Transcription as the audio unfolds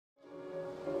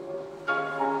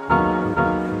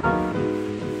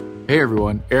Hey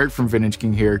everyone, Eric from Vintage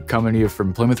King here, coming to you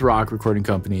from Plymouth Rock Recording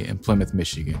Company in Plymouth,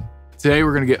 Michigan. Today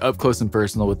we're going to get up close and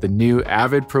personal with the new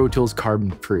Avid Pro Tools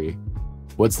Carbon Pre.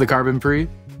 What's the Carbon Pre?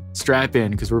 Strap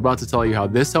in, because we're about to tell you how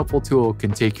this helpful tool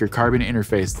can take your Carbon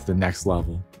interface to the next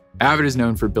level. Avid is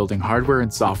known for building hardware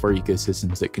and software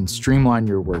ecosystems that can streamline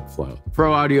your workflow.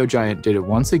 Pro audio giant did it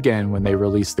once again when they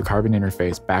released the Carbon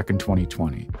interface back in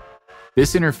 2020.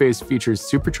 This interface features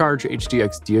supercharged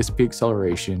HDX DSP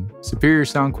acceleration, superior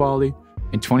sound quality,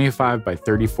 and 25 by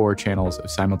 34 channels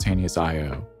of simultaneous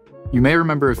I/O. You may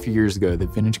remember a few years ago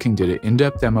that Vintage King did an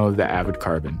in-depth demo of the Avid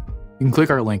Carbon. You can click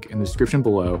our link in the description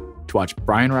below to watch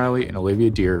Brian Riley and Olivia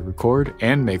Deere record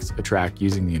and mix a track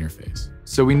using the interface.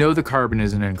 So we know the Carbon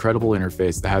is an incredible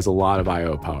interface that has a lot of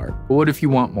I/O power. But what if you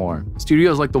want more?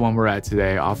 Studios like the one we're at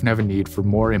today often have a need for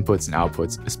more inputs and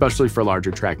outputs, especially for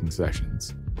larger tracking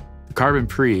sessions. The Carbon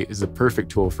Pre is the perfect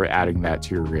tool for adding that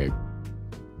to your rig.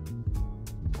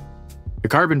 The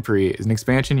Carbon Pre is an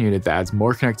expansion unit that adds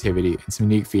more connectivity and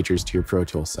some unique features to your Pro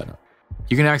Tools setup.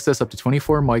 You can access up to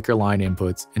 24 microline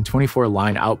inputs and 24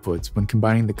 line outputs when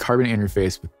combining the Carbon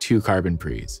interface with 2 Carbon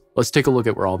Pre's. Let's take a look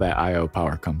at where all that I/O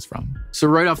power comes from. So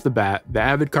right off the bat, the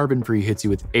Avid Carbon Pre hits you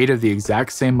with 8 of the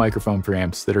exact same microphone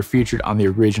preamps that are featured on the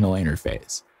original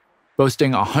interface.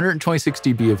 Boasting 126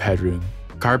 dB of headroom,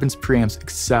 Carbon's preamps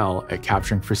excel at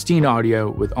capturing pristine audio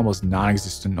with almost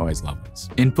non-existent noise levels.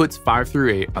 Inputs 5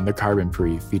 through 8 on the Carbon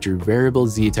Pre feature Variable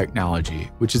Z technology,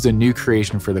 which is a new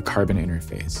creation for the Carbon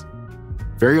interface.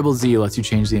 Variable Z lets you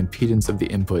change the impedance of the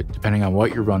input depending on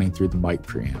what you're running through the mic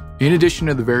preamp. In addition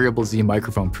to the Variable Z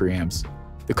microphone preamps,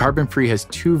 the Carbon Pre has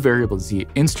 2 Variable Z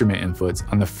instrument inputs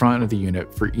on the front of the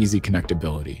unit for easy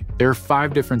connectability. There are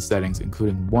 5 different settings,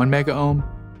 including 1 mega ohm,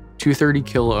 230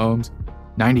 kiloohms,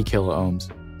 90 kiloohms,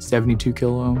 72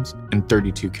 kiloohms, and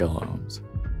 32 kiloohms.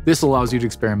 This allows you to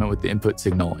experiment with the input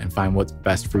signal and find what's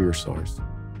best for your source.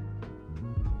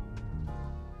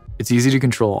 It's easy to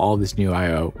control all this new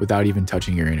I/O without even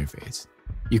touching your interface.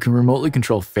 You can remotely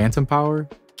control phantom power,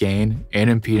 gain, and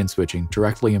impedance switching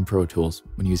directly in Pro Tools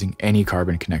when using any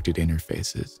Carbon connected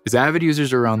interfaces. As Avid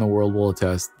users around the world will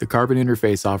attest, the Carbon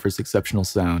interface offers exceptional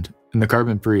sound, and the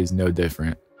Carbon Pre is no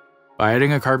different. By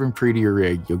adding a Carbon Pre to your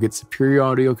rig, you'll get superior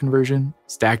audio conversion,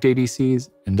 stacked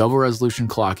ADCs, and double resolution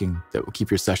clocking that will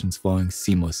keep your sessions flowing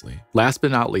seamlessly. Last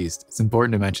but not least, it's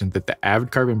important to mention that the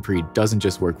Avid Carbon Pre doesn't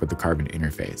just work with the Carbon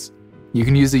interface. You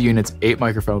can use the unit's 8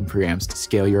 microphone preamps to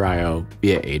scale your I/O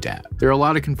via ADAT. There are a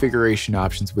lot of configuration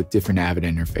options with different Avid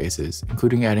interfaces,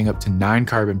 including adding up to 9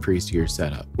 Carbon Pre's to your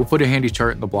setup. We'll put a handy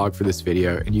chart in the blog for this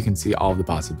video, and you can see all of the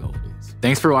possibilities.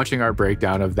 Thanks for watching our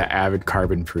breakdown of the Avid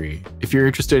Carbon Pre. If you're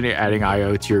interested in adding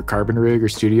I/O to your Carbon rig or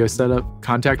studio setup,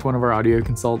 contact one of our audio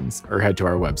consultants or head to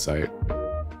our website.